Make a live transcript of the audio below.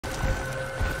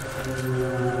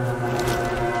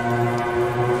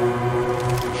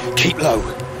Keep low.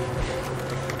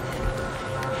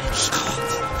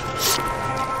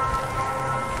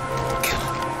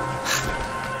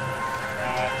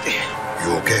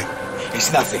 You okay?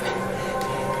 It's nothing.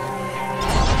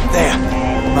 There.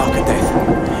 Mark of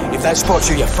death. If that spots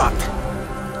you, you're fucked.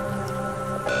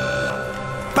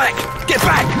 Back! Get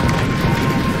back!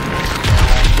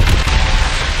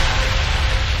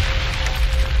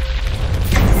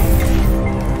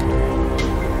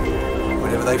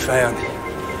 Whatever they found,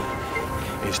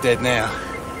 it's dead now.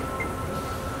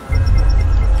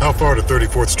 How far to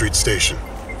 34th Street Station?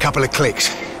 Couple of clicks.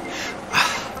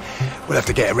 We'll have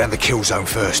to get around the kill zone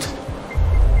first.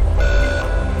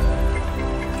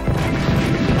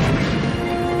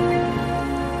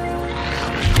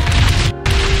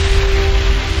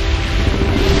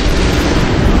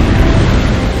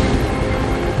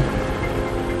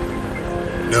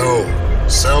 No.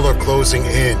 Cell are closing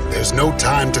in. There's no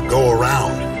time to go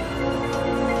around.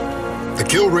 The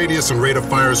kill radius and rate of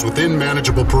fire is within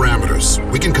manageable parameters.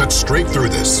 We can cut straight through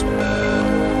this. You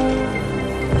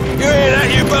hear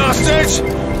that, you bastards?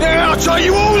 Yeah, I'll tie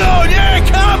you all on! Yeah,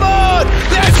 come on!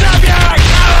 Let's have you!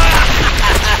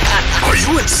 Are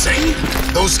you insane?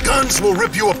 Those guns will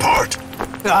rip you apart.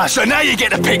 Ah, so now you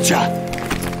get the picture.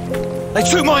 They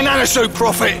took my nanosuit,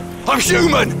 Prophet. I'm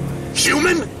human.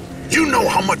 Human? You know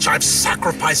how much I've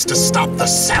sacrificed to stop the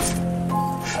Ceph.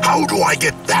 How do I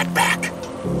get that back?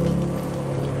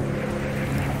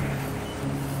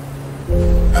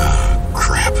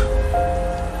 Crap.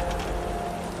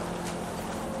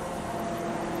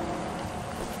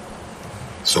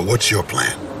 So what's your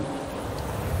plan?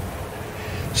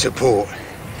 Support.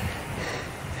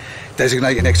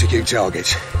 Designate and execute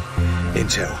targets.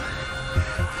 Intel.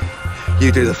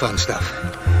 You do the fun stuff.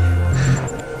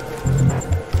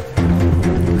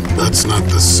 That's not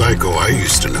the Psycho I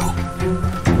used to know.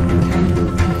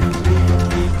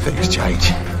 Things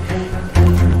change.